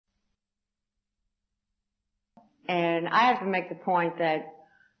And I have to make the point that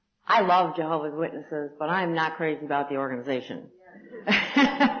I love Jehovah's Witnesses, but I'm not crazy about the organization.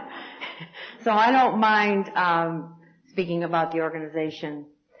 So I don't mind speaking about the organization.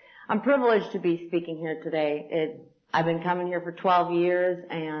 I'm privileged to be speaking here today. I've been coming here for 12 years,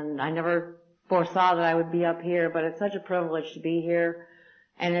 and I never foresaw that I would be up here, but it's such a privilege to be here,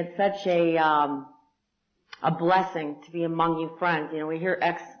 and it's such a blessing to be among you friends. You know, we hear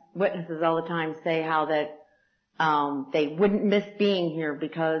ex-witnesses all the time say how that they wouldn't miss being here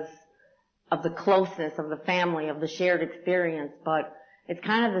because of the closeness of the family, of the shared experience, but it's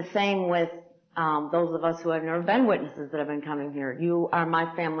kind of the same with those of us who have never been witnesses that have been coming here. You are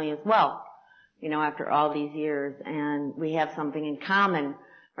my family as well, you know, after all these years, and we have something in common.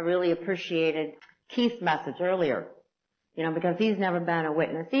 I really appreciated Keith's message earlier, you know, because he's never been a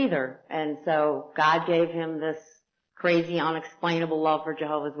witness either, and so God gave him this crazy, unexplainable love for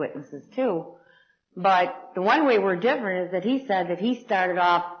Jehovah's Witnesses too. But the one way we're different is that he said that he started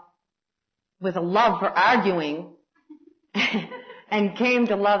off with a love for arguing and came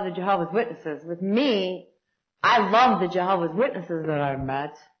to love the Jehovah's Witnesses. With me, I love the Jehovah's Witnesses that I've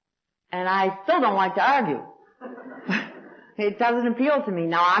met, and I still don't like to argue. It doesn't appeal to me.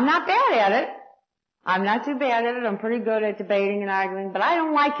 Now, I'm not bad at it. I'm not too bad at it. I'm pretty good at debating and arguing, but I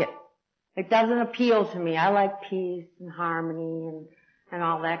don't like it. It doesn't appeal to me. I like peace and harmony and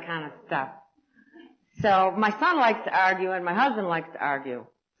all that kind of stuff. So my son likes to argue and my husband likes to argue.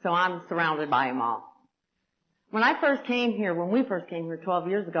 So I'm surrounded by them all. When we first came here 12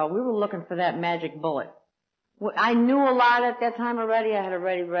 years ago, we were looking for that magic bullet. I knew a lot at that time already. I had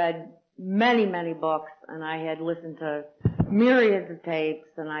already read many, many books, and I had listened to myriads of tapes,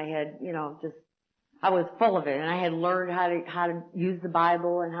 and I had, you know, I was full of it, and I had learned how to use the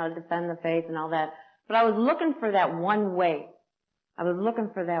Bible and how to defend the faith and all that. But I was looking for that one way. I was looking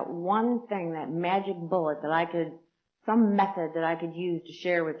for that one thing, that magic bullet some method that I could use to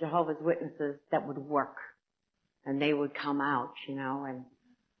share with Jehovah's Witnesses that would work. And they would come out, you know, and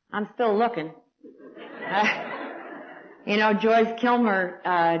I'm still looking. You know, Joyce Kilmer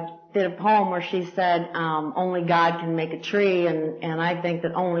did a poem where she said, only God can make a tree, and I think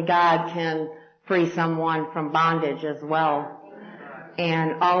that only God can free someone from bondage as well.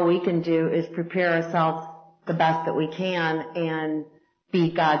 And all we can do is prepare ourselves the best that we can and be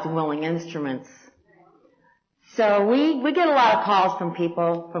God's willing instruments. So we get a lot of calls from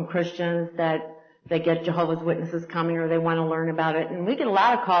people, from Christians, that they get Jehovah's Witnesses coming or they want to learn about it. And we get a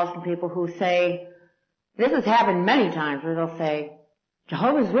lot of calls from people who say, this has happened many times, where they'll say,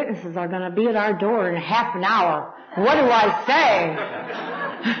 Jehovah's Witnesses are going to be at our door in half an hour. What do I say?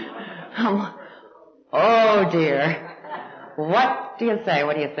 I'm like, oh dear. What do you say?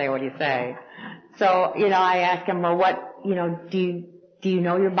 What do you say? What do you say? So, you know, I ask them, well, do you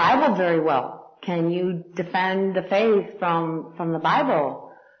know your Bible very well? Can you defend the faith from the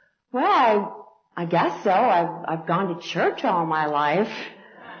Bible? Well, I guess so. I've gone to church all my life.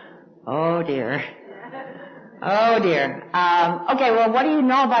 Oh dear. Oh dear. Okay, well, what do you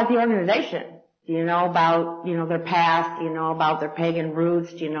know about the organization? Do you know about, you know, their past? Do you know about their pagan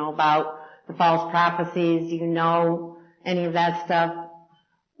roots? Do you know about the false prophecies? Do you know any of that stuff?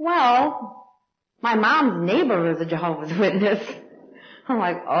 Well, my mom's neighbor is a Jehovah's Witness. I'm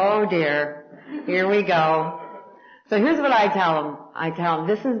like, oh dear. Here we go. So here's what I tell them. I tell them,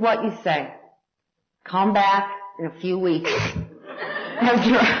 this is what you say. Come back in a few weeks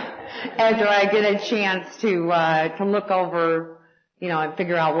after I get a chance to look over, you know, and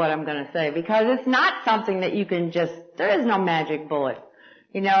figure out what I'm going to say. Because it's not something that you can there is no magic bullet.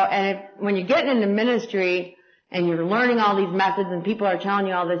 You know, and when you're getting into ministry and you're learning all these methods and people are telling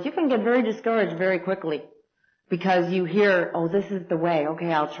you all this, you can get very discouraged very quickly. Because you hear, oh, this is the way.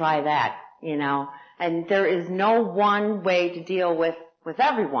 Okay, I'll try that, you know. And there is no one way to deal with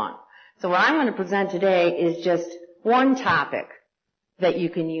everyone. So what I'm going to present today is just one topic that you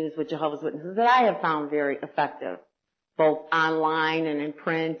can use with Jehovah's Witnesses that I have found very effective, both online and in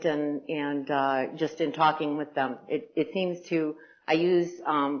print and just in talking with them. I use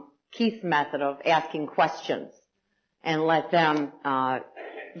Keith's method of asking questions and let them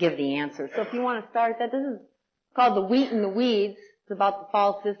give the answer. So if you want to start that, this is called The Wheat and the Weeds. It's about the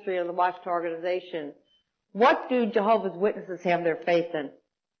false history of the Watchtower organization. What do Jehovah's Witnesses have their faith in?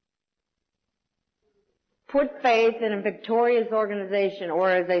 Put faith in a victorious organization, or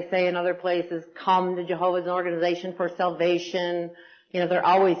as they say in other places, come to Jehovah's organization for salvation. You know, they're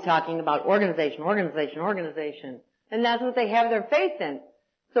always talking about organization, organization, organization. And that's what they have their faith in.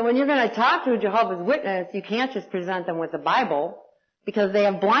 So when you're going to talk to a Jehovah's Witness, you can't just present them with the Bible, because they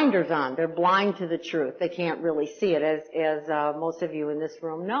have blinders on. They're blind to the truth. They can't really see it, as most of you in this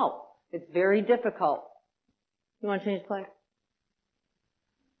room know. It's very difficult You want to change play?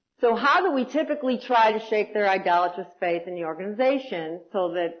 So how do we typically try to shake their idolatrous faith in the organization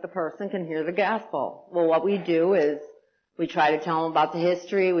so that the person can hear the gospel? Well, what we do is we try to tell them about the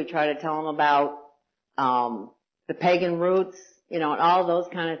history. We try to tell them about the pagan roots, you know, and all those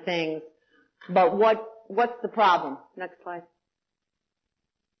kind of things. But what's the problem? Next slide.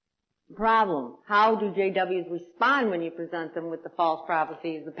 Problem. How do JWs respond when you present them with the false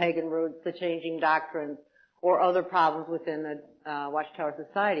prophecies, the pagan roots, the changing doctrines, or other problems within the Watchtower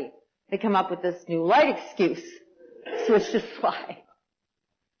Society? They come up with this new light excuse. Switch to slide.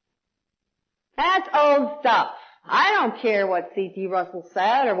 That's old stuff. I don't care what C.T. Russell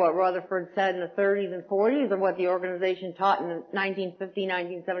said or what Rutherford said in the 30s and 40s or what the organization taught in 1950,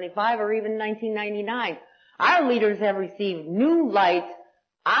 1975, or even 1999. Our leaders have received new light.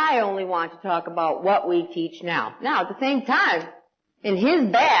 I only want to talk about what we teach now. Now, at the same time, in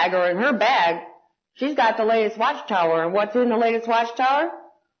his bag or in her bag, she's got the latest Watchtower. And what's in the latest Watchtower?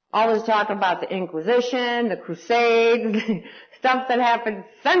 Always talk about the Inquisition, the Crusades, stuff that happened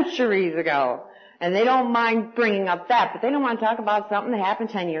centuries ago. And they don't mind bringing up that, but they don't want to talk about something that happened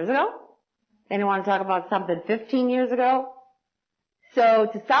 10 years ago. They don't want to talk about something 15 years ago. So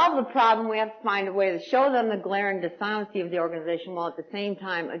to solve the problem, we have to find a way to show them the glaring dishonesty of the organization while at the same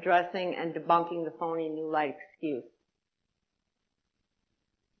time addressing and debunking the phony new light excuse.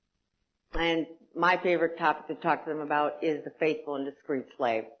 And my favorite topic to talk to them about is the faithful and discreet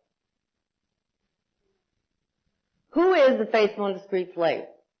slave. Who is the faithful and discreet slave?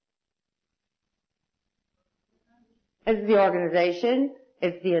 It's the organization.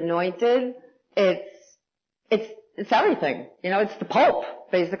 It's the anointed. It's everything. You know, it's the Pope,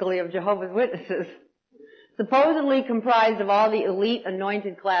 basically, of Jehovah's Witnesses. Supposedly comprised of all the elite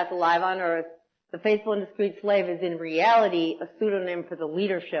anointed class alive on earth, the faithful and discreet slave is in reality a pseudonym for the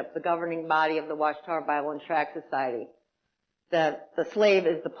leadership, the governing body of the Watchtower Bible and Tract Society. The slave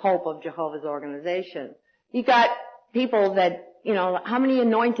is the Pope of Jehovah's organization. You got people that, you know, how many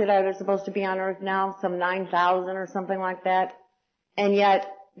anointed are there supposed to be on earth now? Some 9,000 or something like that. And yet,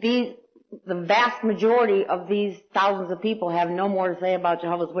 the vast majority of these thousands of people have no more to say about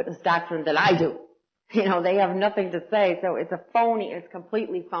Jehovah's Witness doctrine than I do. You know, they have nothing to say, so it's a phony, it's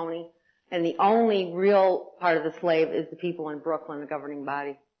completely phony. And the only real part of the slave is the people in Brooklyn, the governing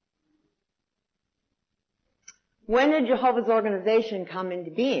body. When did Jehovah's organization come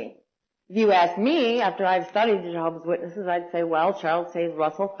into being? If you ask me, after I've studied the Jehovah's Witnesses, I'd say, well, Charles Taze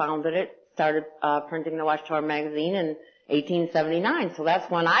Russell founded it, started printing the Watchtower magazine in 1879. So that's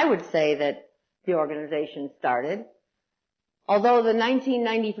when I would say that the organization started. Although the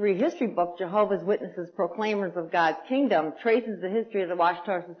 1993 history book, Jehovah's Witnesses, Proclaimers of God's Kingdom, traces the history of the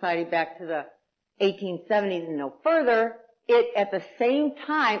Watchtower Society back to the 1870s and no further, it at the same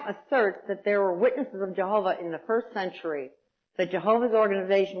time asserts that there were witnesses of Jehovah in the first century, that Jehovah's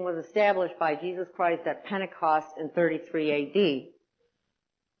organization was established by Jesus Christ at Pentecost in 33 A.D.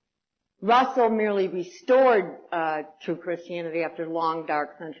 Russell merely restored true Christianity after long,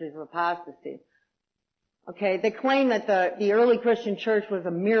 dark centuries of apostasy. Okay, they claim that the early Christian church was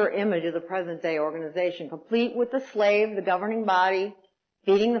a mirror image of the present-day organization, complete with the slave, the governing body,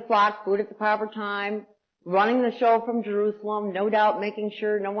 feeding the flock food at the proper time, running the show from Jerusalem, no doubt making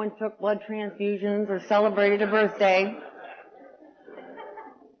sure no one took blood transfusions or celebrated a birthday.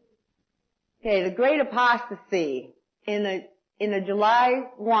 Okay, the great apostasy in the July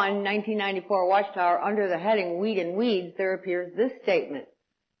 1, 1994 Watchtower, under the heading Wheat and Weeds, there appears this statement.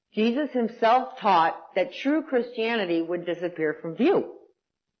 Jesus himself taught that true Christianity would disappear from view.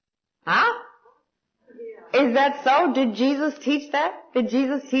 Huh? Is that so? Did Jesus teach that? Did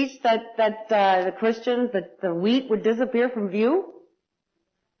Jesus teach that the Christians, that the wheat would disappear from view?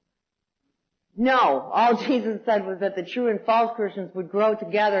 No. All Jesus said was that the true and false Christians would grow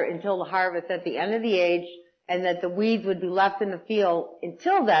together until the harvest at the end of the age, and that the weeds would be left in the field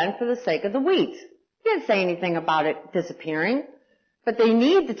until then for the sake of the wheat. He didn't say anything about it disappearing. But they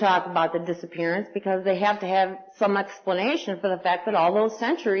need to talk about the disappearance because they have to have some explanation for the fact that all those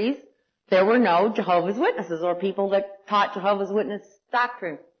centuries there were no Jehovah's Witnesses or people that taught Jehovah's Witness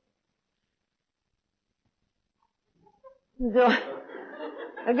doctrine. So,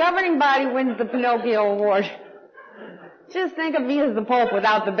 the governing body wins the Pinocchio Award. Just think of me as the Pope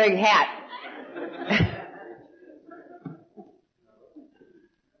without the big hat.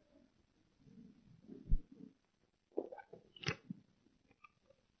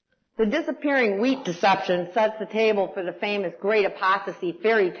 The disappearing wheat deception sets the table for the famous great apostasy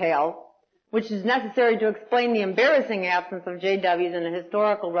fairy tale, which is necessary to explain the embarrassing absence of JWs in the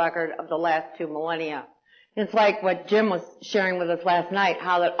historical record of the last 2 millennia. It's like what Jim was sharing with us last night,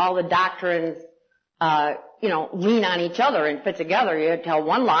 how that all the doctrines lean on each other and fit together. You tell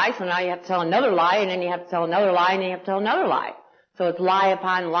one lie, so now you have to tell another lie, and then you have to tell another lie, and then you have to tell another lie. So it's lie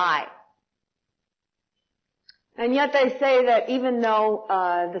upon lie. And yet they say that even though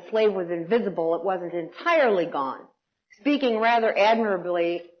the slave was invisible, it wasn't entirely gone. Speaking rather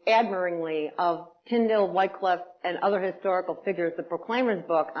admiringly of Tyndale, Wycliffe, and other historical figures, the Proclaimer's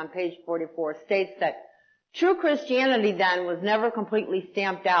book on page 44 states that true Christianity then was never completely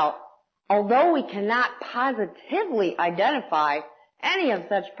stamped out, although we cannot positively identify any of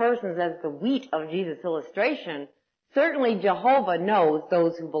such persons as the wheat of Jesus' illustration. Certainly Jehovah knows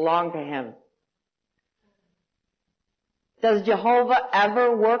those who belong to him. Does Jehovah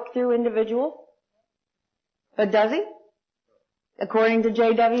ever work through individuals? But does he? According to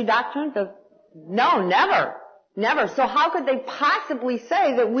JW doctrine? No, never. Never. So how could they possibly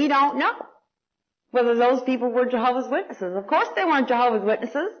say that we don't know whether those people were Jehovah's Witnesses? Of course they weren't Jehovah's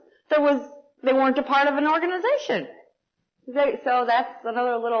Witnesses. They weren't a part of an organization. So that's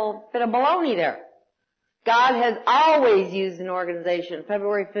another little bit of baloney there. God has always used an organization.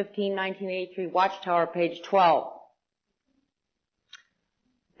 February 15, 1983, Watchtower, page 12.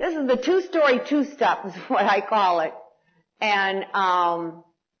 This is the two-story two-step is what I call it. And a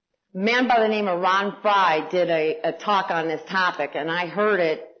man by the name of Ron Fry did a talk on this topic, and I heard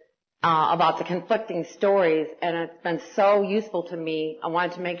it about the conflicting stories, and it's been so useful to me. I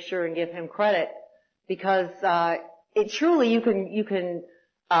wanted to make sure and give him credit because it truly you can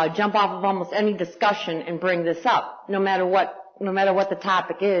jump off of almost any discussion and bring this up. No matter what the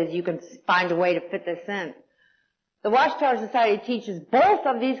topic is, you can find a way to fit this in. The Watchtower Society teaches both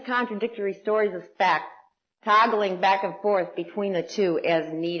of these contradictory stories of fact, toggling back and forth between the two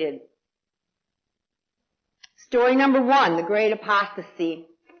as needed. Story number 1, the Great Apostasy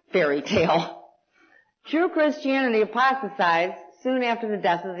fairy tale. True Christianity apostatized soon after the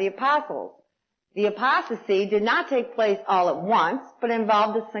death of the apostles. The apostasy did not take place all at once, but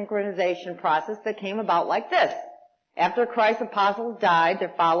involved a synchronization process that came about like this. After Christ's apostles died,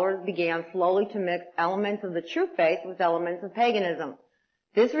 their followers began slowly to mix elements of the true faith with elements of paganism.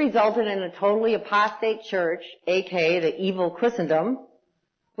 This resulted in a totally apostate church, aka the evil Christendom,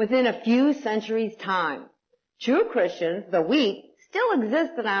 within a few centuries' time. True Christians, the wheat, still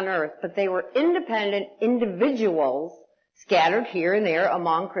existed on earth, but they were independent individuals scattered here and there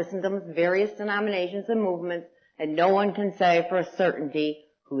among Christendom's various denominations and movements, and no one can say for a certainty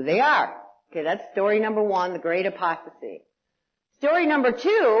who they are. Okay, that's story number 1, the Great Apostasy. Story number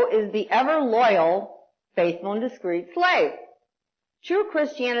 2 is the ever-loyal, faithful and discreet slave. True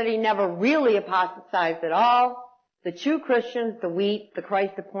Christianity never really apostatized at all. The true Christians, the wheat, the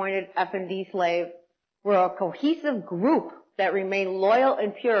Christ-appointed F&D slave, were a cohesive group that remained loyal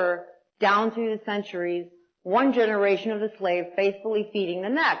and pure down through the centuries, one generation of the slave faithfully feeding the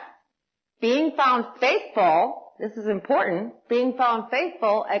next. Being found faithful, this is important, being found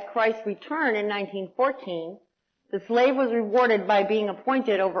faithful at Christ's return in 1914, the slave was rewarded by being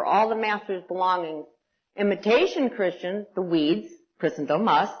appointed over all the master's belongings. Imitation Christians, the weeds, Christendom,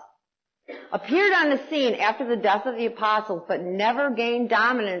 us, appeared on the scene after the death of the apostles, but never gained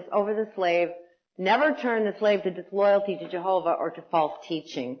dominance over the slave, never turned the slave to disloyalty to Jehovah or to false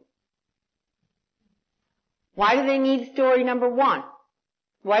teaching. Why do they need story number 1?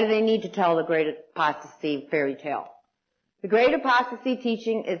 Why do they need to tell the Great Apostasy fairy tale? The Great Apostasy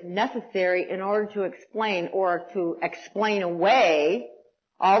teaching is necessary in order to explain away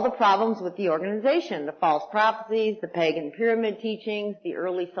all the problems with the organization, the false prophecies, the pagan pyramid teachings, the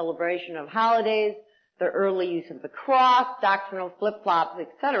early celebration of holidays, the early use of the cross, doctrinal flip-flops,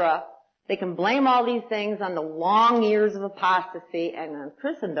 etc. They can blame all these things on the long years of apostasy and on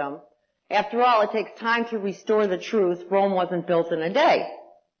Christendom. After all, it takes time to restore the truth. Rome wasn't built in a day.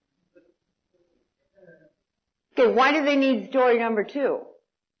 Okay, why do they need story number 2?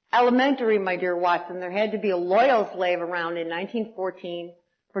 Elementary, my dear Watson. There had to be a loyal slave around in 1914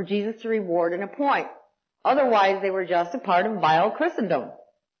 for Jesus to reward and appoint. Otherwise, they were just a part of vile Christendom.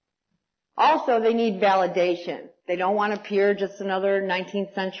 Also, they need validation. They don't want to appear just another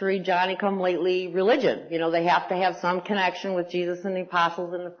 19th century Johnny-come-lately religion. They have to have some connection with Jesus and the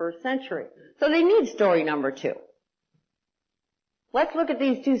apostles in the first century. So they need story number 2. Let's look at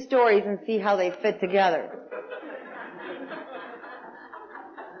these two stories and see how they fit together.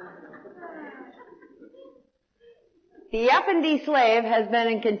 The F&D slave has been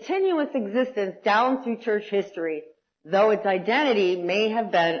in continuous existence down through church history, though its identity may have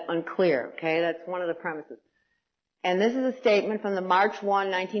been unclear. Okay, that's one of the premises. And this is a statement from the March 1,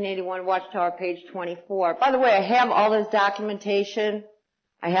 1981 Watchtower, page 24. By the way, I have all this documentation.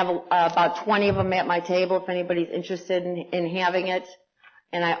 I have about 20 of them at my table if anybody's interested in having it.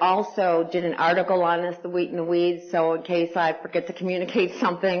 And I also did an article on this, The Wheat and the Weeds, so in case I forget to communicate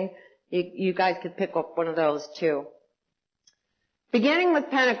something, you guys could pick up one of those too. Beginning with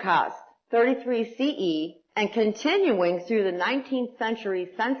Pentecost, 33 CE, and continuing through the 19th century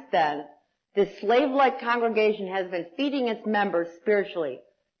since then, this slave-like congregation has been feeding its members spiritually,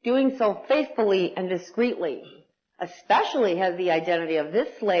 doing so faithfully and discreetly. Especially has the identity of this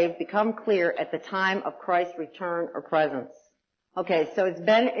slave become clear at the time of Christ's return or presence. Okay, so it's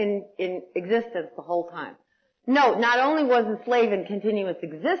been in existence the whole time. Note, not only was the slave in continuous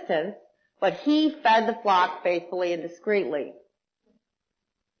existence, but he fed the flock faithfully and discreetly.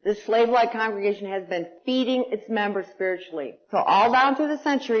 This slave-like congregation has been feeding its members spiritually. So all down through the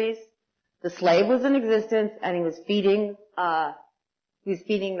centuries, the slave was in existence and he was feeding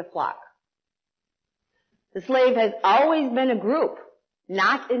the flock. The slave has always been a group,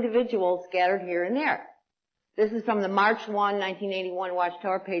 not individuals scattered here and there. This is from the March 1, 1981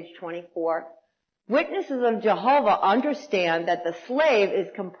 Watchtower, page 24. Witnesses of Jehovah understand that the slave is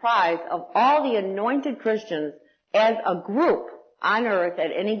comprised of all the anointed Christians as a group on earth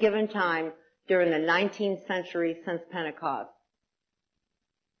at any given time during the 19th century since Pentecost.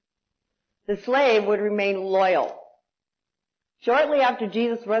 The slave would remain loyal. Shortly after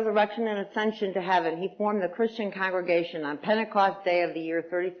Jesus' resurrection and ascension to heaven, he formed the Christian congregation on Pentecost Day of the year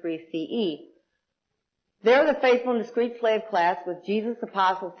 33 CE. There, the faithful and discreet slave class, with Jesus'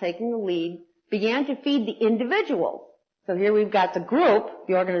 apostles taking the lead, began to feed the individuals. So here we've got the group,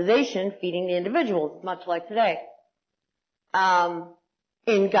 the organization, feeding the individuals, much like today,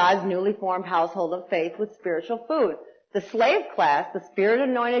 in God's newly formed household of faith with spiritual food. The slave class, the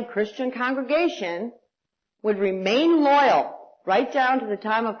Spirit-anointed Christian congregation, would remain loyal right down to the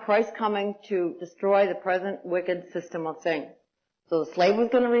time of Christ's coming to destroy the present wicked system of things. So the slave was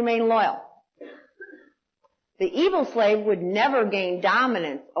going to remain loyal. The evil slave would never gain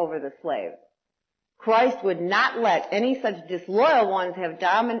dominance over the slave. Christ would not let any such disloyal ones have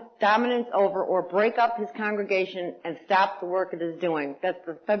dominance over or break up his congregation and stop the work it is doing. That's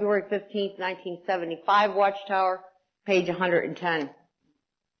the February 15th, 1975 Watchtower, page 110.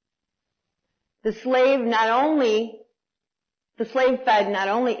 The slave fed not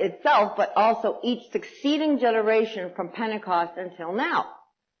only itself, but also each succeeding generation from Pentecost until now.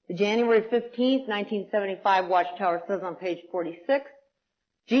 The January 15th, 1975 Watchtower says on page 46,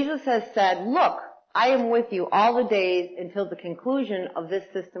 Jesus has said, "Look, I am with you all the days until the conclusion of this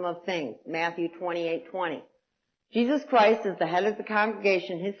system of things." Matthew 28:20. Jesus Christ is the head of the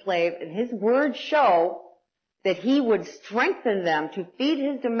congregation, his slave, and his words show that he would strengthen them to feed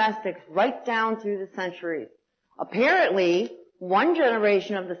his domestics right down through the centuries. Apparently, one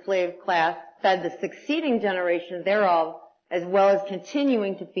generation of the slave class fed the succeeding generation thereof, as well as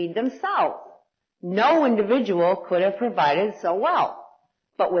continuing to feed themselves. No individual could have provided so well.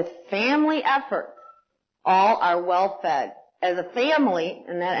 But with family effort, all are well fed. As a family,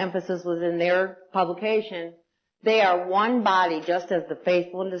 and that emphasis was in their publication, they are one body, just as the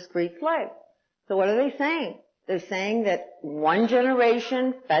faithful and discreet slave. So what are they saying? They're saying that one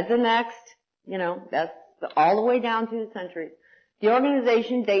generation fed the next, that's all the way down through the centuries. The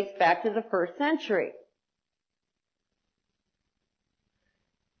organization dates back to the 1st century.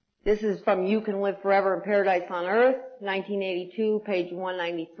 This is from You Can Live Forever in Paradise on Earth, 1982, page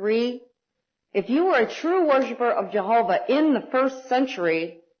 193. If you were a true worshiper of Jehovah in the 1st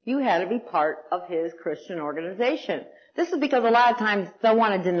century, you had to be part of his Christian organization. This is because a lot of times they'll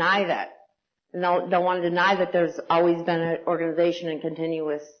want to deny that. And they'll want to deny that there's always been an organization in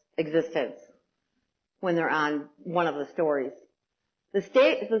continuous existence when they're on one of the stories. The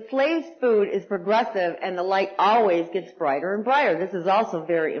slave's food is progressive and the light always gets brighter and brighter. This is also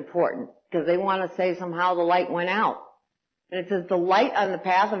very important because they want to say somehow the light went out. And it says the light on the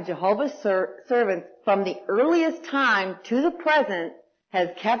path of Jehovah's servants from the earliest time to the present has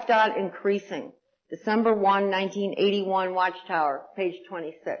kept on increasing. December 1, 1981 Watchtower, page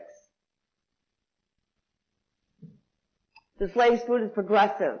 26. The slave's food is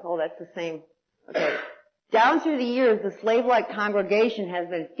progressive. Oh, that's the same. Okay. Down through the years, the slave-like congregation has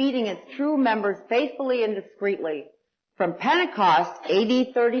been feeding its true members faithfully and discreetly. From Pentecost,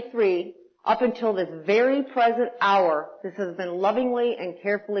 AD 33, up until this very present hour, this has been lovingly and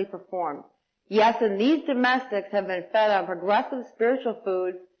carefully performed. Yes, and these domestics have been fed on progressive spiritual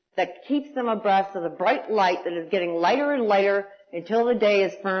food that keeps them abreast of the bright light that is getting lighter and lighter until the day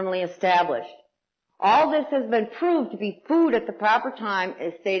is firmly established. All this has been proved to be food at the proper time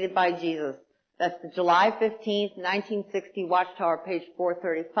as stated by Jesus. That's the July 15th, 1960 Watchtower, page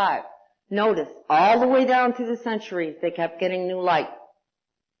 435. Notice, all the way down through the centuries, they kept getting new light.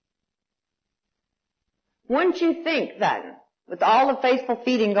 Wouldn't you think then, with all the faithful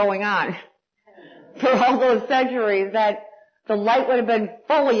feeding going on for all those centuries, that the light would have been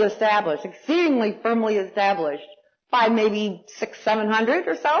fully established, exceedingly firmly established by maybe 600-700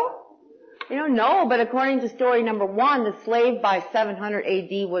 or so? No, but according to story number 1, the slave by 700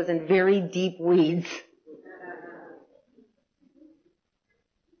 AD was in very deep weeds.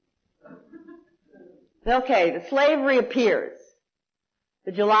 Okay, the slave reappears.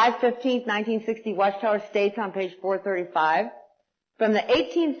 The July 15th, 1960 Watchtower states on page 435, from the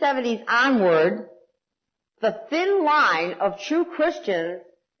 1870s onward, the thin line of true Christians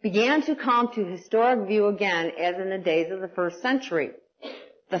began to come to historic view again as in the days of the first century.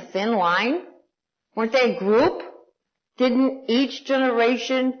 The thin line? Weren't they a group? Didn't each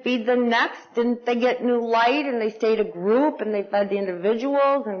generation feed the next? Didn't they get new light and they stayed a group and they fed the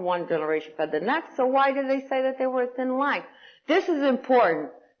individuals and one generation fed the next? So why did they say that they were a thin line? This is important.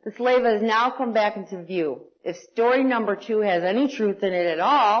 The slave has now come back into view. If story number 2 has any truth in it at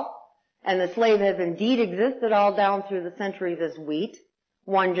all, and the slave has indeed existed all down through the centuries as wheat,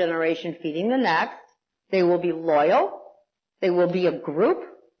 one generation feeding the next, they will be loyal, they will be a group,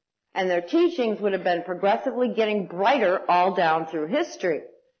 and their teachings would have been progressively getting brighter all down through history.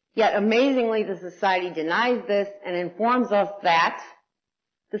 Yet amazingly, the society denies this and informs us that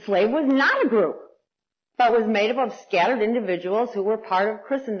the slave was not a group, but was made up of scattered individuals who were part of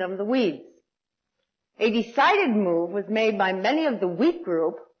Christendom, the weeds. A decided move was made by many of the wheat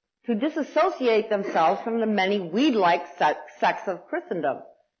group to disassociate themselves from the many weed-like sects of Christendom.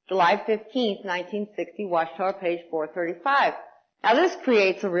 July 15th, 1960, Watchtower, page 435. Now this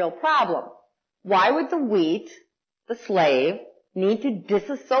creates a real problem. Why would the wheat, the slave, need to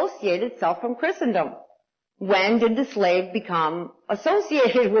disassociate itself from Christendom? When did the slave become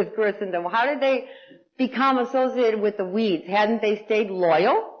associated with Christendom? How did they become associated with the weeds? Hadn't they stayed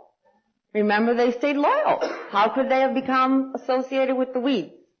loyal? Remember, they stayed loyal. How could they have become associated with the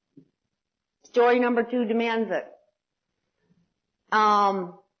weeds? Story number 2 demands it.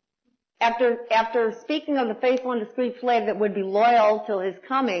 After speaking of the faithful and discreet slave that would be loyal till his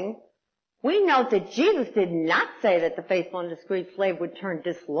coming, we note that Jesus did not say that the faithful and discreet slave would turn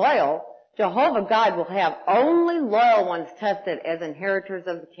disloyal. Jehovah God will have only loyal ones tested as inheritors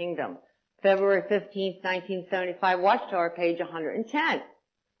of the kingdom. February 15th, 1975, Watchtower, page 110.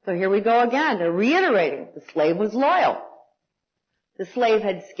 So here we go again. They're reiterating. The slave was loyal. The slave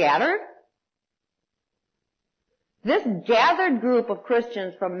had scattered. This gathered group of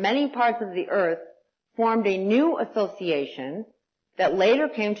Christians from many parts of the earth formed a new association that later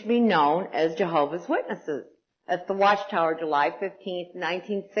came to be known as Jehovah's Witnesses. That's the Watchtower, July 15th,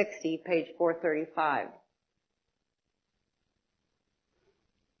 1960, page 435.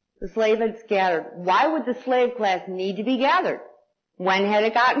 The slave had scattered. Why would the slave class need to be gathered? When had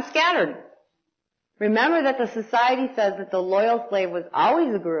it gotten scattered? Remember that the society says that the loyal slave was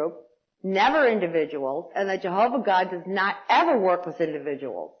always a group, never individuals, and that Jehovah God does not ever work with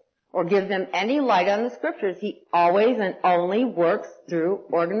individuals or give them any light on the scriptures. He always and only works through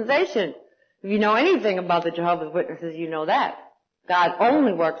organization. If you know anything about the Jehovah's Witnesses, you know that. God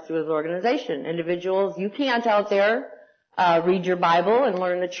only works through his organization. Individuals, you can't out there read your Bible and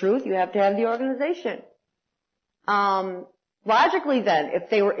learn the truth. You have to have the organization. Logically then, if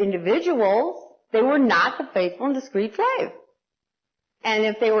they were individuals, they were not the faithful and discreet slave. And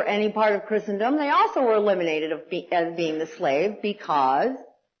if they were any part of Christendom, they also were eliminated as being the slave, because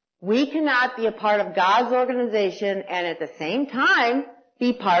we cannot be a part of God's organization and at the same time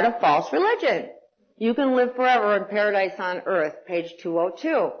be part of false religion. You can live forever in paradise on earth, page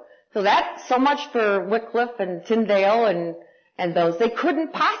 202. So that's so much for Wycliffe and Tyndale and those. They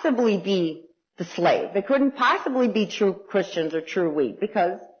couldn't possibly be the slave. They couldn't possibly be true Christians or true wheat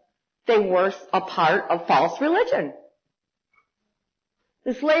because they were a part of false religion.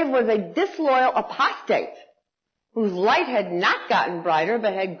 The slave was a disloyal apostate whose light had not gotten brighter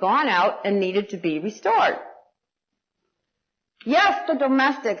but had gone out and needed to be restored. Yes, the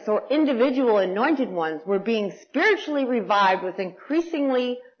domestics or individual anointed ones were being spiritually revived with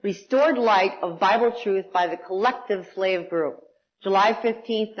increasingly restored light of Bible truth by the collective slave group. July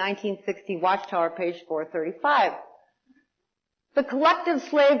 15th, 1960, Watchtower, page 435. The collective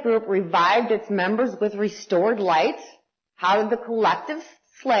slave group revived its members with restored light. How did the collective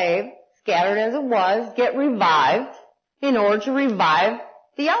slave, scattered as it was, get revived in order to revive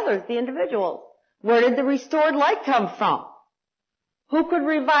the others, the individuals? Where did the restored light come from? Who could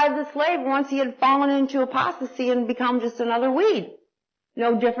revive the slave once he had fallen into apostasy and become just another weed?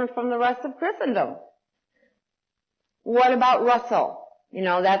 No different from the rest of Christendom. What about Russell? You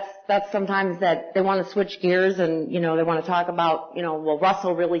know, that's sometimes that they want to switch gears and, you know, they want to talk about, you know, well,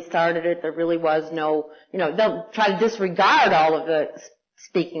 Russell really started it. There really was no, you know, they'll try to disregard all of the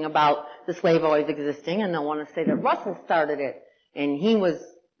speaking about the slave always existing, and they'll want to say that Russell started it and he was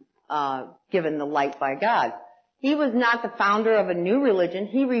given the light by God. He was not the founder of a new religion.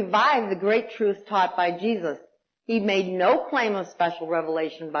 He revived the great truths taught by Jesus. He made no claim of special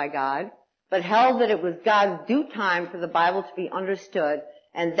revelation by God, but held that it was God's due time for the Bible to be understood,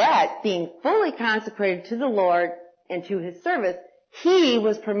 and that, being fully consecrated to the Lord and to His service, he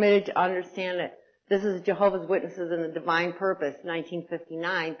was permitted to understand it. This is Jehovah's Witnesses and the Divine Purpose,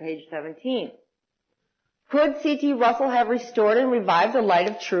 1959, page 17. Could C.T. Russell have restored and revived the light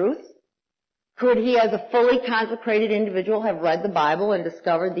of truth? Could he, as a fully consecrated individual, have read the Bible and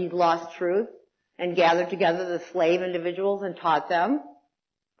discovered these lost truths and gathered together the slave individuals and taught them?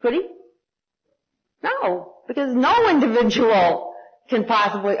 Could he? No, because no individual can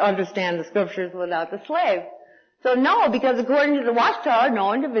possibly understand the scriptures without the slave. So no, because according to the Watchtower,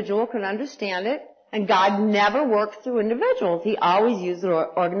 no individual can understand it, and God never works through individuals. He always uses an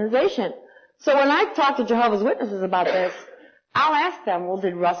organization. So when I talk to Jehovah's Witnesses about this, I'll ask them, well,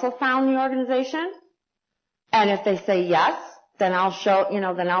 did Russell found the organization? And if they say yes, then I'll show, you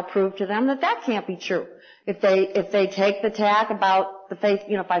know, then I'll prove to them that that can't be true. If they take the tack about the faith,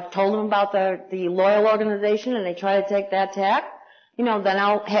 you know, if I've told them about the loyal organization and they try to take that tack, you know, then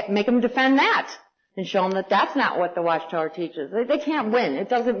I'll make them defend that and show them that that's not what the Watchtower teaches. They can't win. It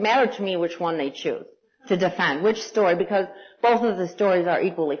doesn't matter to me which one they choose to defend, which story, because both of the stories are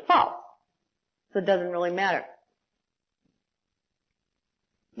equally false. So it doesn't really matter.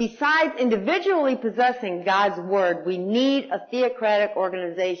 Besides individually possessing God's Word, we need a theocratic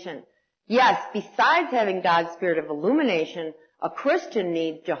organization. Yes, besides having God's spirit of illumination, a Christian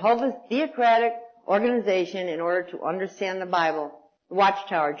needs Jehovah's theocratic organization in order to understand the Bible.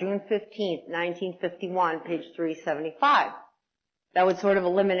 Watchtower, June 15th, 1951, page 375. That would sort of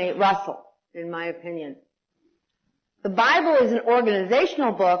eliminate Russell, in my opinion. The Bible is an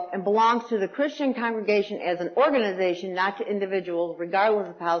organizational book and belongs to the Christian congregation as an organization, not to individuals, regardless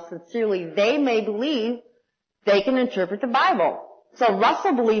of how sincerely they may believe they can interpret the Bible. So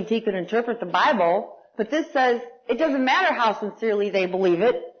Russell believed he could interpret the Bible, but this says it doesn't matter how sincerely they believe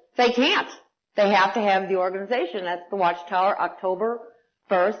it. They can't. They have to have the organization. That's the Watchtower, October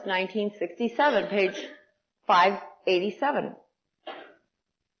 1st, 1967, page 587.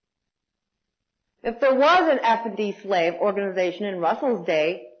 If there was an F&D slave organization in Russell's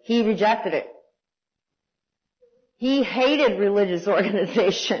day, he rejected it. He hated religious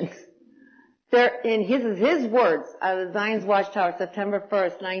organizations. His words out of Zion's Watchtower, September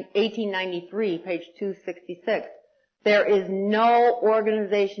 1st, 1893, page 266. There is no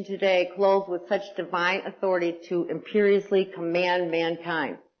organization today clothed with such divine authority to imperiously command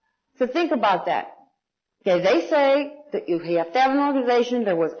mankind. So think about that. Okay, they say that you have to have an organization.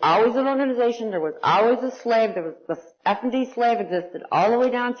 There was always an organization. There was always a slave. There was the F&D slave existed all the way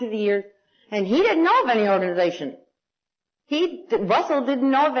down through the years. And he didn't know of any organization. Russell didn't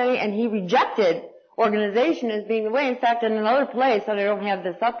know of any, and he rejected organization as being the way. In fact, in another place, and I don't have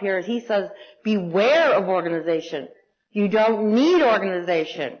this up here, he says, beware of organization. You don't need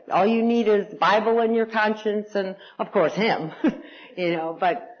organization. All you need is the Bible and your conscience and, of course, him. You know,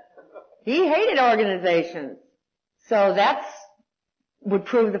 but he hated organizations. So would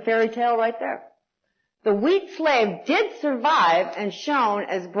prove the fairy tale right there. The wheat slave did survive and shone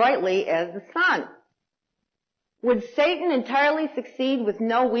as brightly as the sun. Would Satan entirely succeed with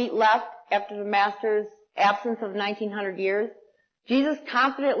no wheat left after the master's absence of 1900 years? Jesus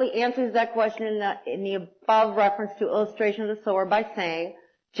confidently answers that question in the above reference to illustration of the sower by saying,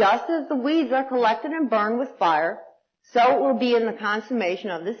 just as the weeds are collected and burned with fire, so it will be in the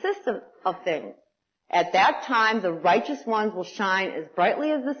consummation of the system of things. At that time, the righteous ones will shine as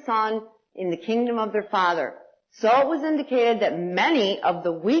brightly as the sun in the kingdom of their Father. So it was indicated that many of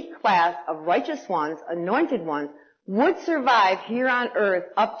the weak class of righteous ones, anointed ones, would survive here on earth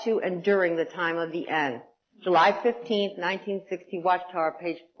up to and during the time of the end. July 15th, 1960, Watchtower,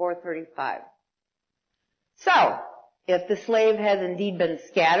 page 435. So, if the slave has indeed been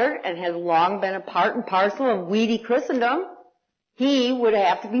scattered and has long been a part and parcel of weedy Christendom, he would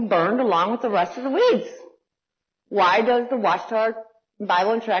have to be burned along with the rest of the weeds. Why does the Watchtower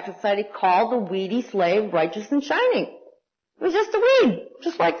Bible and Tract Society call the weedy slave righteous and shining? It was just a weed,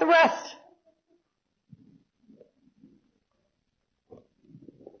 just like the rest.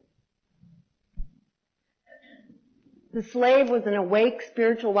 The slave was an awake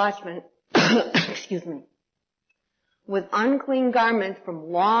spiritual watchman, excuse me, with unclean garments from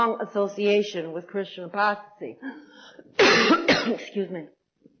long association with Christian apostasy. excuse me,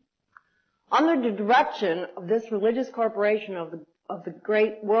 under the direction of this religious corporation of the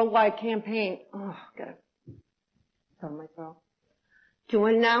great worldwide campaign, to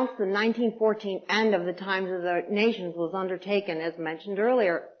announce the 1914 end of the times of the nations was undertaken, as mentioned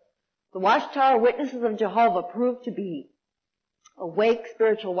earlier. The Watchtower Witnesses of Jehovah proved to be awake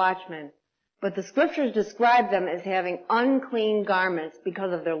spiritual watchmen, but the scriptures describe them as having unclean garments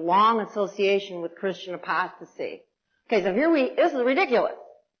because of their long association with Christian apostasy. Okay, so this is ridiculous.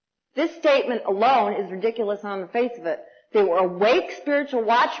 This statement alone is ridiculous on the face of it. They were awake spiritual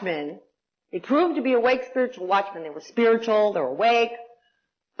watchmen. They proved to be awake spiritual watchmen. They were spiritual, they were awake.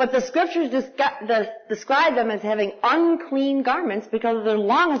 But the scriptures describe them as having unclean garments because of their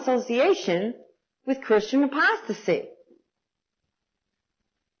long association with Christian apostasy.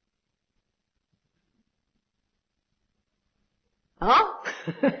 Huh?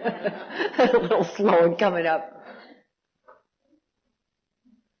 A little slow in coming up.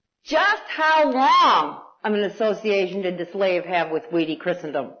 Just how long of an association did the slave have with weedy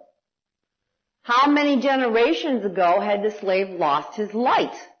Christendom? How many generations ago had the slave lost his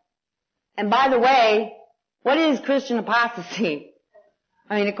light? And by the way, what is Christian apostasy?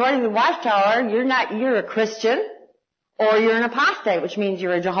 I mean, according to the Watchtower, you're a Christian, or you're an apostate, which means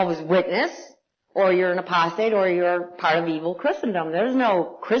you're a Jehovah's Witness, or you're an apostate, or you're part of evil Christendom. There's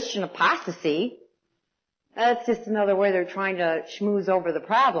no Christian apostasy. That's just another way they're trying to schmooze over the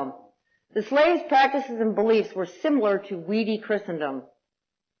problem. The slaves' practices and beliefs were similar to weedy Christendom.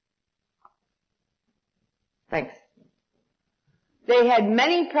 Thanks. They had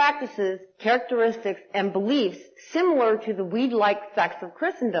many practices, characteristics, and beliefs similar to the weed-like sects of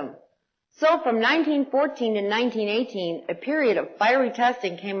Christendom. So from 1914 to 1918, a period of fiery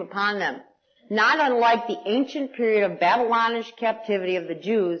testing came upon them, not unlike the ancient period of Babylonish captivity of the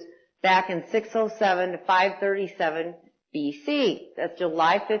Jews back in 607 to 537 BC. That's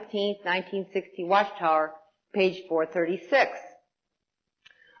July 15th, 1960 Watchtower, page 436.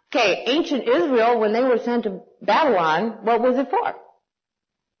 Okay, ancient Israel, when they were sent to Babylon, what was it for?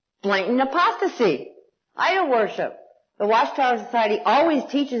 Blatant apostasy, idol worship. The Watchtower Society always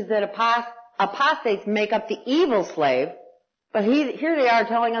teaches that apostates make up the evil slave, but here they are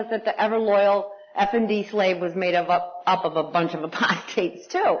telling us that the ever-loyal F&D slave was made up of a bunch of apostates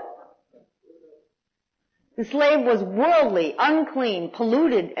too. The slave was worldly, unclean,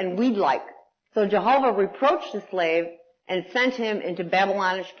 polluted, and weed-like. So Jehovah reproached the slave and sent him into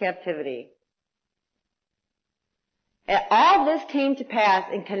Babylonish captivity. All this came to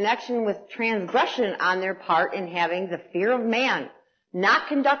pass in connection with transgression on their part in having the fear of man, not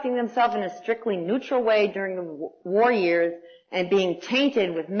conducting themselves in a strictly neutral way during the war years, and being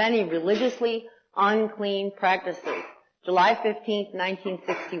tainted with many religiously unclean practices. July 15th,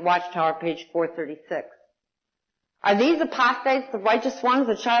 1960, Watchtower, page 436. Are these apostates the righteous ones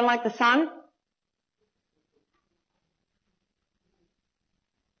that shine like the sun?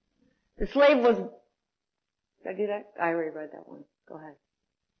 The slave was... Did I do that? I already read that one. Go ahead.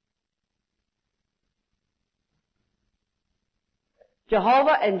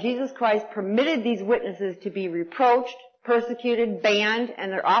 Jehovah and Jesus Christ permitted these witnesses to be reproached, persecuted, banned,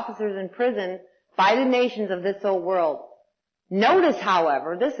 and their officers imprisoned by the nations of this old world. Notice,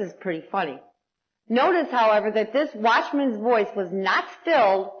 however, this is pretty funny. Notice, however, that this watchman's voice was not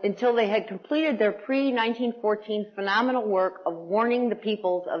stilled until they had completed their pre-1914 phenomenal work of warning the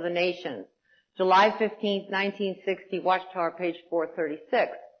peoples of the nations. July 15th, 1960, Watchtower, page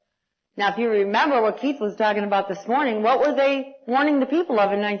 436. Now, if you remember what Keith was talking about this morning, what were they warning the people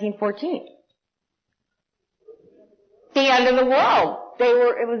of in 1914? The end of the world.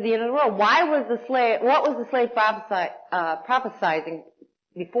 It was the end of the world. What was the slave prophesying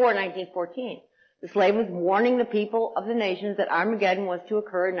before 1914? The slave was warning the people of the nations that Armageddon was to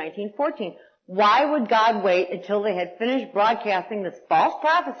occur in 1914. Why would God wait until they had finished broadcasting this false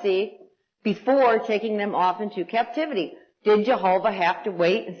prophecy before taking them off into captivity? Did Jehovah have to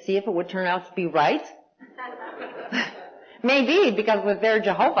wait and see if it would turn out to be right? Maybe, because with their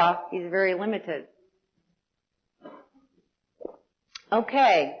Jehovah, he's very limited.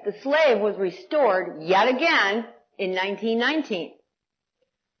 Okay, the slave was restored yet again in 1919.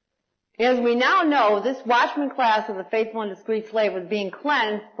 As we now know, this watchman class of the faithful and discreet slave was being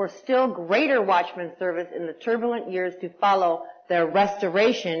cleansed for still greater watchman service in the turbulent years to follow their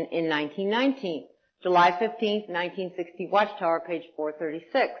restoration in 1919. July 15th, 1960, Watchtower, page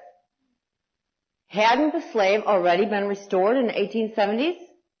 436. Hadn't the slave already been restored in the 1870s?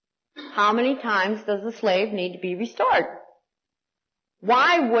 How many times does the slave need to be restored?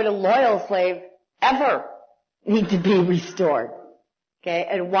 Why would a loyal slave ever need to be restored? Okay,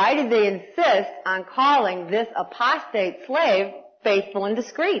 and why did they insist on calling this apostate slave faithful and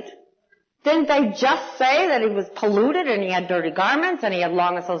discreet? Didn't they just say that he was polluted and he had dirty garments and he had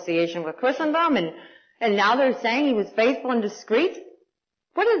long association with Christendom and now they're saying he was faithful and discreet?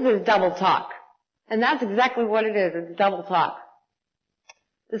 What is this double talk? And that's exactly what it is. It's double talk.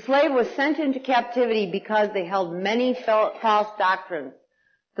 The slave was sent into captivity because they held many false doctrines.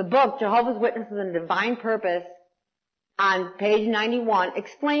 The book, Jehovah's Witnesses and Divine Purpose, on page 91,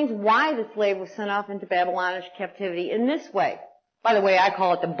 explains why the slave was sent off into Babylonish captivity in this way. By the way, I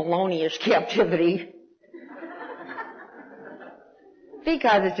call it the baloney-ish captivity.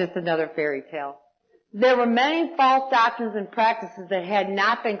 Because it's just another fairy tale. There were many false doctrines and practices that had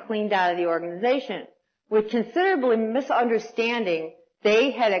not been cleaned out of the organization. With considerable misunderstanding,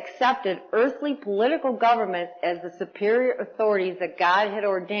 they had accepted earthly political governments as the superior authorities that God had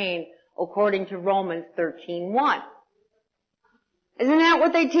ordained according to Romans 13:1. Isn't that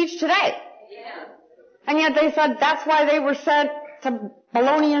what they teach today? Yeah. And yet they said that's why they were sent to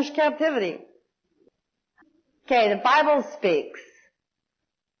Babylonian captivity. Okay, the Bible speaks.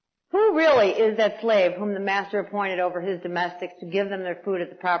 Who really is that slave whom the master appointed over his domestics to give them their food at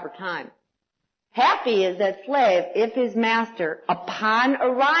the proper time? Happy is that slave if his master, upon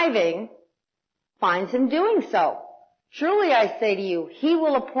arriving, finds him doing so. Truly I say to you, he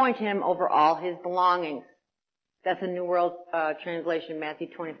will appoint him over all his belongings. That's a New World Translation, Matthew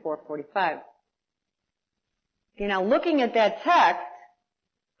 24:45. Okay, now looking at that text,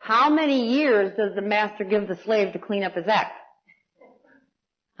 how many years does the master give the slave to clean up his act?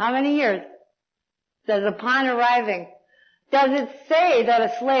 How many years? It says upon arriving. Does it say that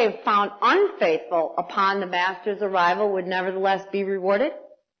a slave found unfaithful upon the master's arrival would nevertheless be rewarded?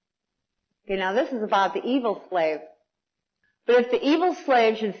 Okay, now this is about the evil slave. But if the evil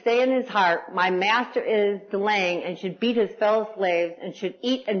slave should say in his heart, my master is delaying, and should beat his fellow slaves, and should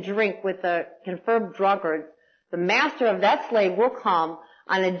eat and drink with the confirmed drunkards, the master of that slave will come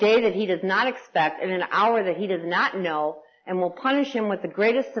on a day that he does not expect, and an hour that he does not know, and will punish him with the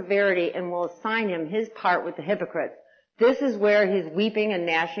greatest severity, and will assign him his part with the hypocrites. This is where his weeping and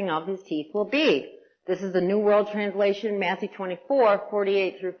gnashing of his teeth will be. This is the New World Translation, Matthew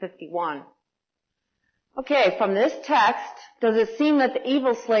 24:48 through 51. Okay, from this text, does it seem that the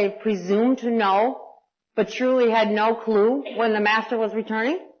evil slave presumed to know, but truly had no clue when the master was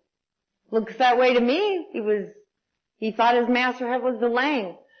returning? Looks that way to me. He thought his master was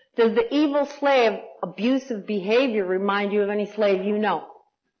delaying. Does the evil slave abusive behavior remind you of any slave you know?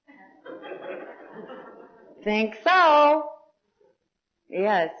 Think so.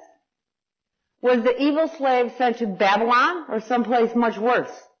 Yes. Was the evil slave sent to Babylon or someplace much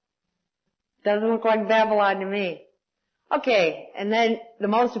worse? Doesn't look like Babylon to me. Okay, and then the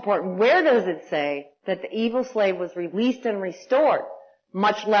most important, where does it say that the evil slave was released and restored,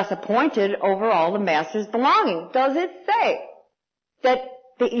 much less appointed over all the master's belongings? Does it say that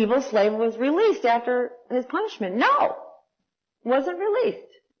the evil slave was released after his punishment? No. Wasn't released.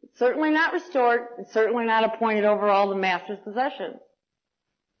 It's certainly not restored. It's certainly not appointed over all the master's possessions.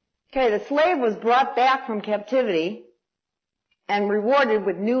 Okay, the slave was brought back from captivity and rewarded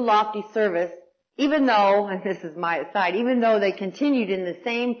with new lofty service, even though, and this is my aside, even though they continued in the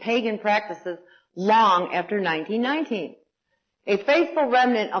same pagan practices long after 1919. A faithful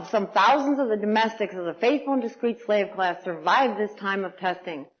remnant of some thousands of the domestics of the faithful and discreet slave class survived this time of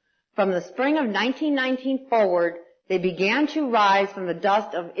testing. From the spring of 1919 forward, they began to rise from the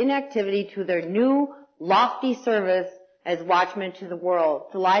dust of inactivity to their new lofty service as watchmen to the world.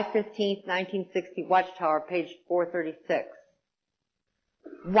 July 15th, 1960, Watchtower, page 436.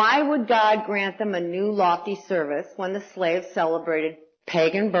 Why would God grant them a new lofty service when the slaves celebrated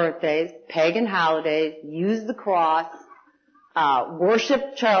pagan birthdays, pagan holidays, used the cross,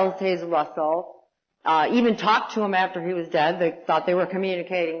 worshipped Charles Taze Russell, even talked to him after he was dead? They thought they were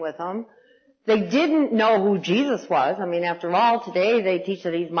communicating with him. They didn't know who Jesus was. I mean, after all, today they teach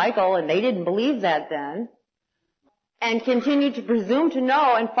that he's Michael, and they didn't believe that then. And continued to presume to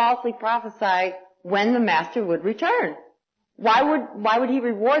know and falsely prophesy when the master would return. Why would he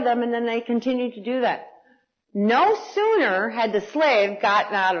reward them, and then they continued to do that? No sooner had the slave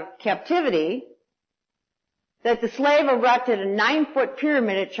gotten out of captivity that the slave erected a 9-foot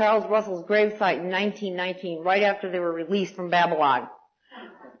pyramid at Charles Russell's gravesite in 1919, right after they were released from Babylon.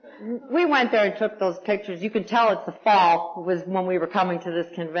 We went there and took those pictures. You can tell it's the fall. It was when we were coming to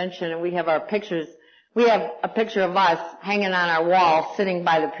this convention, and we have our pictures. We have a picture of us hanging on our wall, sitting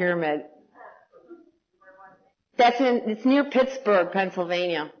by the pyramid. It's near Pittsburgh,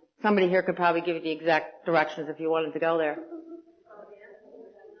 Pennsylvania. Somebody here could probably give you the exact directions if you wanted to go there.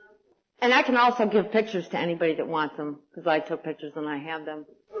 And I can also give pictures to anybody that wants them, because I took pictures and I have them.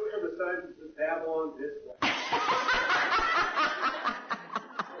 Look for the signs of Babylon this way.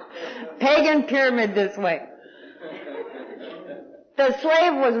 Pagan pyramid this way. The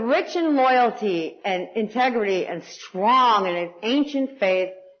slave was rich in loyalty and integrity and strong in its ancient faith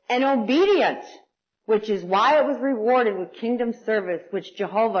and obedient, which is why it was rewarded with kingdom service, which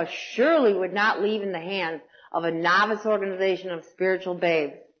Jehovah surely would not leave in the hands of a novice organization of spiritual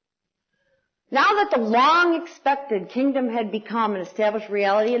babes. Now that the long-expected kingdom had become an established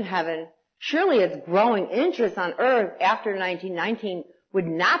reality in heaven, surely its growing interest on earth after 1919 would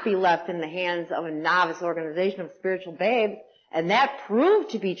not be left in the hands of a novice organization of spiritual babes, and that proved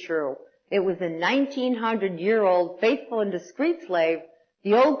to be true. It was a 1900-year-old faithful and discreet slave,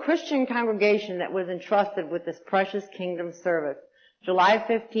 the old Christian congregation that was entrusted with this precious kingdom service. July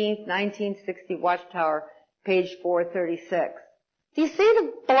 15th, 1960, Watchtower, page 436. Do you see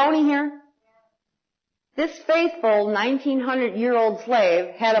the baloney here? This faithful 1900-year-old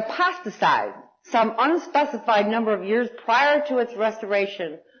slave had apostatized some unspecified number of years prior to its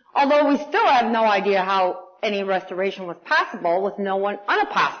restoration, although we still have no idea how any restoration was possible with no one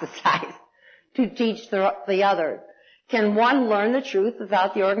unapostatized to teach the others. Can one learn the truth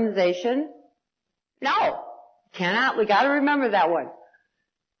without the organization? No, cannot. We got to remember that one.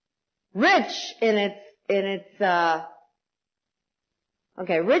 Rich in its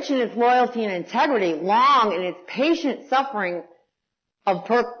loyalty and integrity, long in its patient suffering of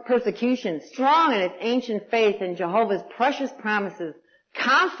persecution, strong in its ancient faith in Jehovah's precious promises,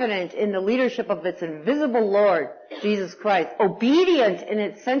 confident in the leadership of its invisible Lord, Jesus Christ, obedient in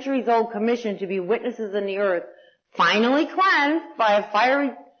its centuries-old commission to be witnesses in the earth, finally cleansed by a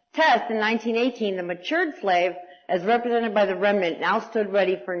fiery test in 1918, the matured slave, as represented by the remnant, now stood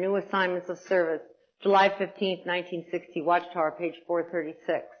ready for new assignments of service. July 15th, 1960, Watchtower, page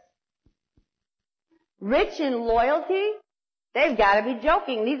 436. Rich in loyalty? They've got to be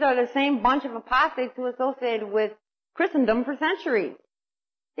joking. These are the same bunch of apostates who associated with Christendom for centuries.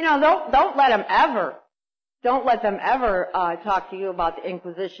 You know, don't let them ever talk to you about the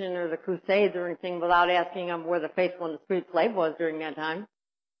Inquisition or the Crusades or anything without asking them where the faithful and discreet slave was during that time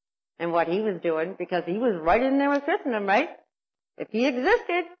and what he was doing, because he was right in there with Christendom, right? If he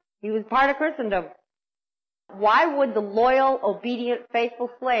existed, he was part of Christendom. Why would the loyal, obedient, faithful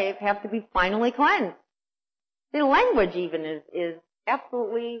slave have to be finally cleansed? The language even is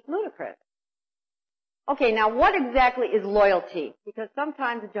absolutely ludicrous. Okay, now what exactly is loyalty? Because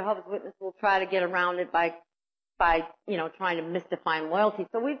sometimes the Jehovah's Witnesses will try to get around it by trying to misdefine loyalty.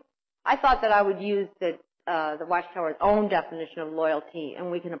 So I thought that I would use the Watchtower's own definition of loyalty,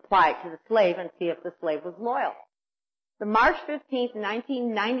 and we can apply it to the slave and see if the slave was loyal. The March 15th,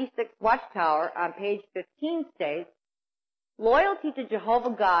 1996 Watchtower on page 15 states, loyalty to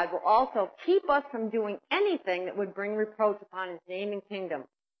Jehovah God will also keep us from doing anything that would bring reproach upon His name and kingdom.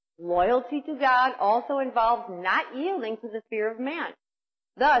 Loyalty to God also involves not yielding to the fear of man.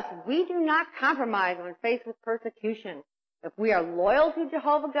 Thus, we do not compromise when faced with persecution. If we are loyal to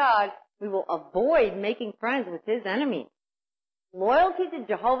Jehovah God, we will avoid making friends with His enemies. Loyalty to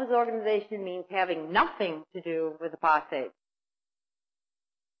Jehovah's organization means having nothing to do with apostates.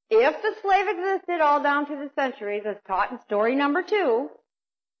 If the slave existed all down through the centuries, as taught in story number 2,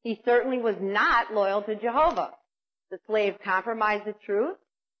 he certainly was not loyal to Jehovah. The slave compromised the truth.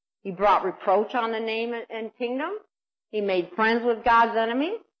 He brought reproach on the name and kingdom. He made friends with God's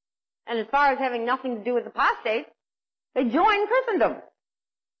enemies. And as far as having nothing to do with apostates, they joined Christendom.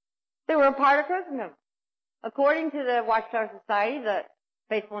 They were a part of Christendom. According to the Watchtower Society, the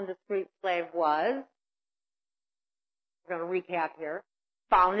faithful and discreet slave was, we're going to recap here,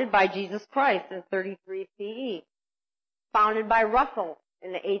 founded by Jesus Christ in 33 CE, founded by Russell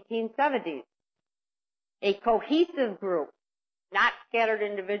in the 1870s, a cohesive group, not scattered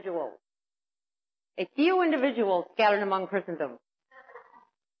individuals, a few individuals scattered among Christendom.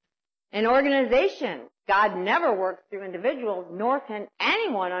 An organization. God never works through individuals, nor can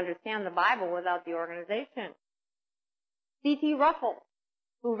anyone understand the Bible without the organization. C.T. Russell,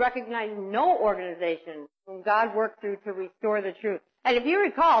 who recognized no organization whom God worked through to restore the truth. And if you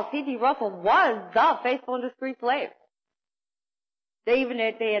recall, C.T. Russell was the faithful and discreet slave. They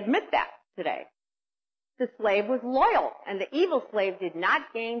admit that today. The slave was loyal, and the evil slave did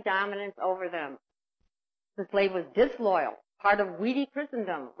not gain dominance over them. The slave was disloyal, part of weedy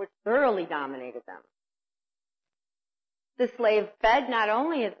Christendom, which thoroughly dominated them. The slave fed not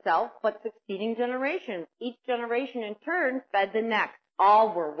only itself, but succeeding generations. Each generation in turn fed the next.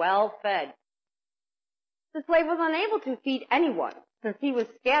 All were well fed. The slave was unable to feed anyone, since he was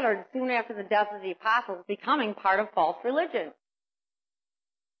scattered soon after the death of the apostles, becoming part of false religion.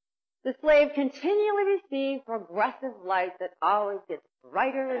 The slave continually received progressive light that always gets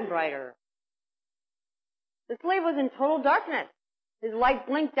brighter and brighter. The slave was in total darkness. His light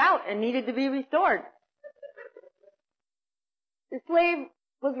blinked out and needed to be restored. The slave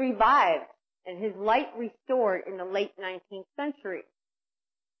was revived and his light restored in the late 19th century.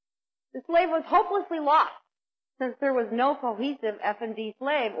 The slave was hopelessly lost since there was no cohesive F&D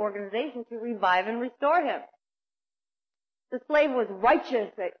slave organization to revive and restore him. The slave was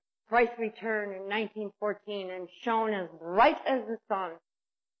righteous at Christ's return in 1914 and shone as bright as the sun.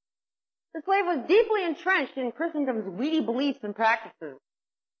 The slave was deeply entrenched in Christendom's weedy beliefs and practices.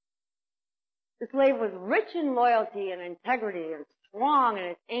 The slave was rich in loyalty and integrity and strong in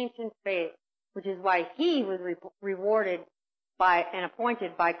its ancient faith, which is why he was rewarded by and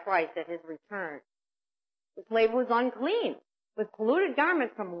appointed by Christ at his return. The slave was unclean, with polluted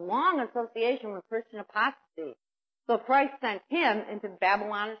garments from long association with Christian apostasy. So Christ sent him into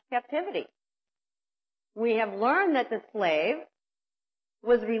Babylonish captivity. We have learned that the slave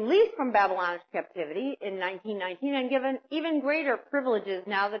was released from Babylonish captivity in 1919 and given even greater privileges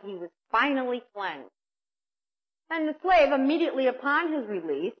now that he was finally cleansed. And the slave, immediately upon his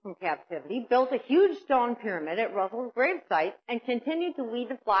release from captivity, built a huge stone pyramid at Russell's gravesite and continued to lead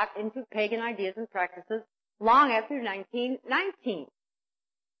the flock into pagan ideas and practices long after 1919.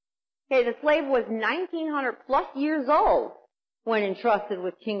 Okay, the slave was 1,900 plus years old when entrusted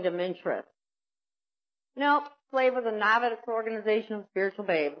with kingdom interests. No, slave was a novice organization of spiritual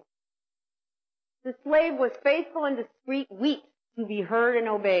babes. The slave was faithful and discreet wheat to be heard and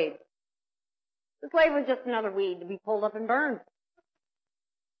obeyed. The slave was just another weed to be pulled up and burned.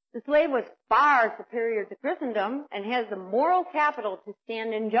 The slave was far superior to Christendom and has the moral capital to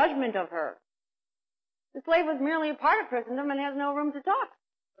stand in judgment of her. The slave was merely a part of Christendom and has no room to talk.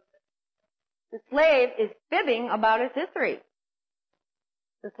 The slave is fibbing about its history.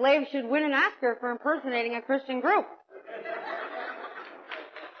 The slave should win an Oscar for impersonating a Christian group.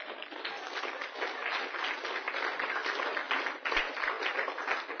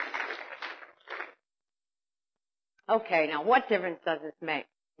 Okay, now what difference does this make?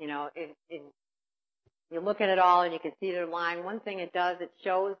 You know, you look at it all and you can see their line. One thing it does, it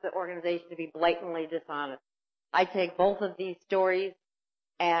shows the organization to be blatantly dishonest. I take both of these stories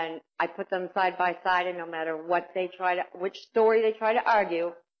and I put them side by side, and no matter which story they try to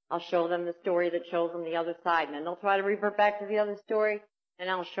argue, I'll show them the story that shows them the other side, and then they'll try to revert back to the other story,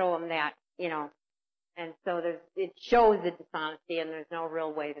 and I'll show them that, you know. And so it shows the dishonesty, and there's no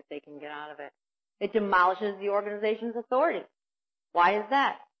real way that they can get out of it. It demolishes the organization's authority. Why is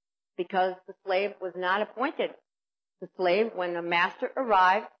that? Because the slave was not appointed. The slave, when the master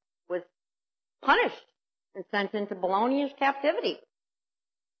arrived, was punished and sent into Babylonian captivity.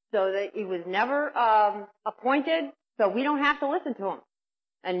 So that he was never appointed, so we don't have to listen to him.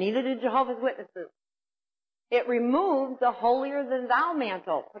 And neither did Jehovah's Witnesses. It removed the holier-than-thou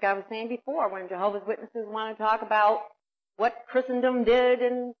mantle, like I was saying before, when Jehovah's Witnesses want to talk about what Christendom did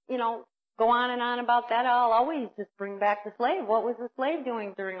and, you know, go on and on about that, I'll always just bring back the slave. What was the slave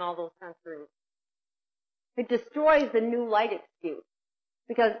doing during all those centuries? It destroys the new light excuse.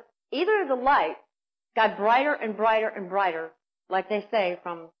 Because either the light got brighter and brighter and brighter, like they say,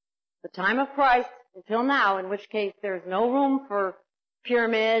 from the time of Christ until now, in which case there's no room for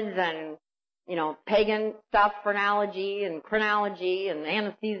pyramids and, you know, pagan stuff, phrenology and chronology and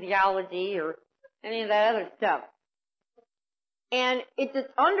anesthesiology or any of that other stuff. And it just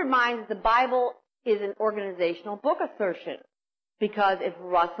undermines the Bible is an organizational book assertion. Because if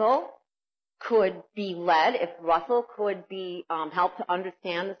Russell could be led, if Russell could be helped to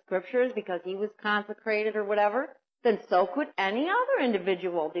understand the scriptures because he was consecrated or whatever, then so could any other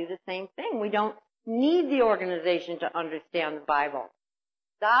individual do the same thing. We don't need the organization to understand the Bible.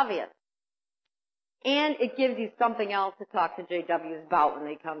 It's obvious. And it gives you something else to talk to JWs about when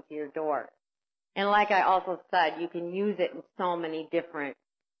they come to your door. And like I also said, you can use it in so many different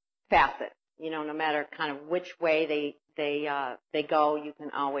facets. You know, no matter kind of which way they go, you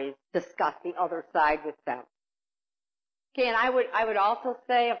can always discuss the other side with them. Okay, and I would also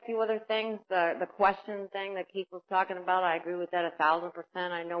say a few other things. The question thing that Keith was talking about, I agree with that 1,000%.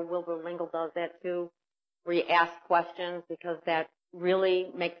 I know Wilbur Lingle does that too, where you ask questions because that really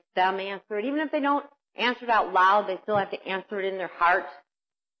makes them answer it. Even if they don't answer it out loud, they still have to answer it in their heart.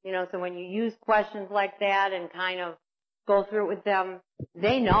 You know, so when you use questions like that and kind of go through it with them,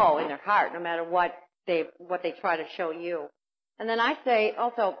 they know in their heart, no matter what they try to show you. And then I say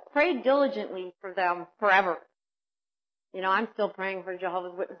also, pray diligently for them forever. You know, I'm still praying for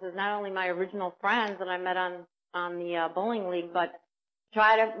Jehovah's Witnesses, not only my original friends that I met on the bowling league, but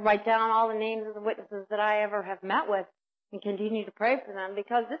try to write down all the names of the witnesses that I ever have met with and continue to pray for them,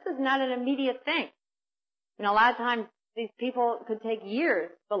 because this is not an immediate thing. You know, a lot of times these people could take years,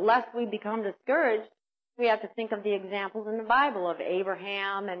 but lest we become discouraged, we have to think of the examples in the Bible of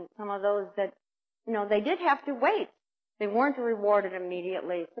Abraham and some of those that, you know, they did have to wait. They weren't rewarded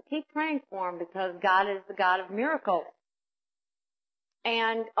immediately. So keep praying for them, because God is the God of miracles.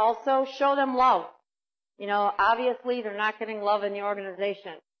 And also show them love. You know, obviously they're not getting love in the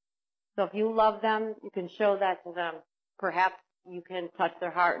organization. So if you love them, you can show that to them. Perhaps you can touch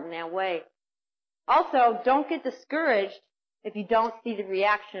their heart in that way. Also, don't get discouraged if you don't see the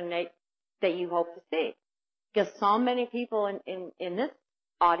reaction that you hope to see. Because so many people in this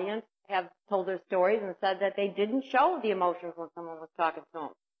audience have told their stories and said that they didn't show the emotions when someone was talking to them.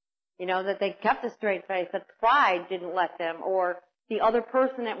 You know, that they kept a straight face, that pride didn't let them, or the other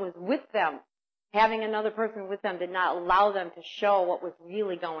person that was with them, having another person with them, did not allow them to show what was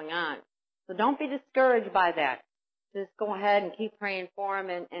really going on. So don't be discouraged by that. Just go ahead and keep praying for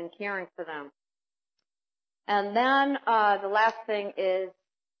them and caring for them. And then the last thing is,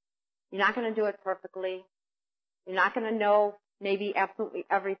 you're not going to do it perfectly. You're not going to know maybe absolutely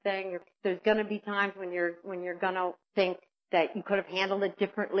everything. There's going to be times when you're going to think that you could have handled it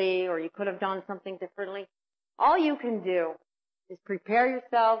differently, or you could have done something differently. All you can do is prepare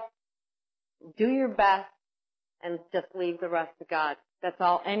yourself, do your best, and just leave the rest to God. That's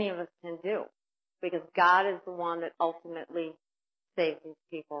all any of us can do, because God is the one that ultimately saves these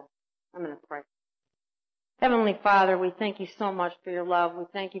people. I'm going to pray. Heavenly Father, we thank you so much for your love. We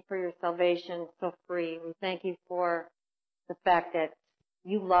thank you for your salvation so free. We thank you for the fact that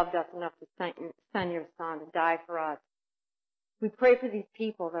you loved us enough to send your Son to die for us. We pray for these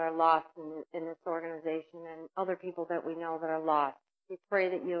people that are lost in this organization, and other people that we know that are lost. We pray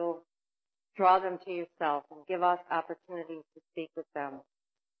that you'll draw them to yourself and give us opportunities to speak with them.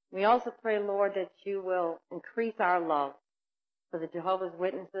 We also pray, Lord, that you will increase our love for the Jehovah's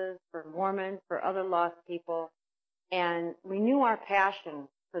Witnesses, for Mormons, for other lost people, and renew our passion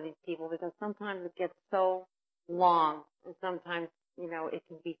for these people, because sometimes it gets so long, and sometimes, you know, it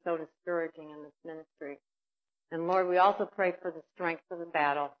can be so discouraging in this ministry. And Lord, we also pray for the strength of the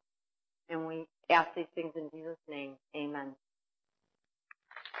battle, and we ask these things in Jesus' name. Amen.